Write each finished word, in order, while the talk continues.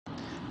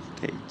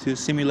Okay, to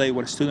simulate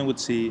what a student would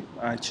see,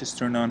 I just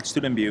turn on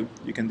Student View.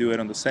 You can do it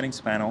on the Settings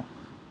panel.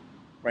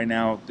 Right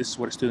now, this is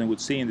what a student would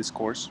see in this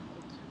course.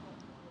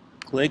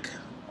 Click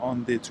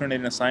on the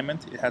TurnItIn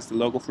assignment. It has the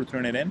logo for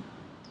TurnItIn.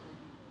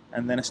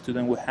 And then a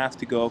student would have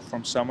to go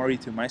from Summary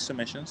to My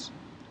Submissions,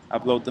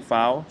 upload the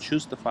file,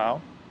 choose the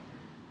file,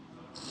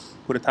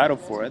 put a title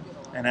for it,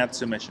 and add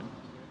submission.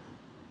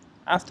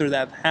 After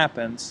that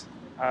happens,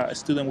 a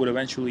student would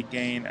eventually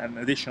gain an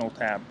additional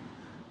tab.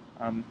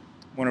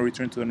 Want to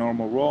return to a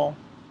normal role.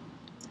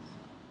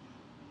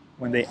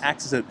 When they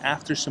access it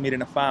after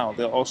submitting a file,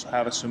 they'll also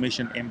have a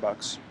submission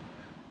inbox.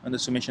 On the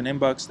submission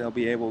inbox, they'll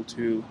be able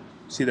to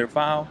see their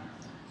file,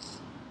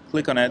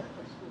 click on it,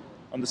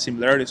 on the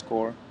similarity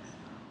score,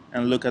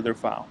 and look at their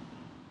file.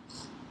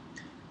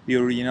 The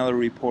originality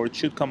report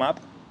should come up,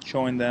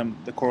 showing them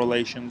the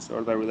correlations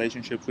or the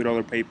relationships with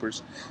other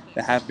papers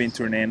that have been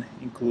turned in,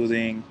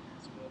 including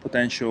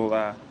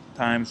potential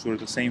times where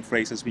the same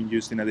phrase has been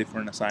used in a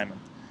different assignment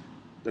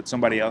that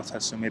somebody else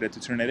has submitted to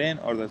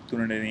TurnItIn or that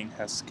TurnItIn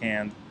has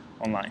scanned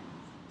online.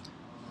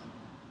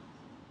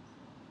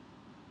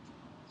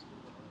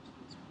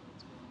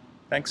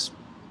 Thanks.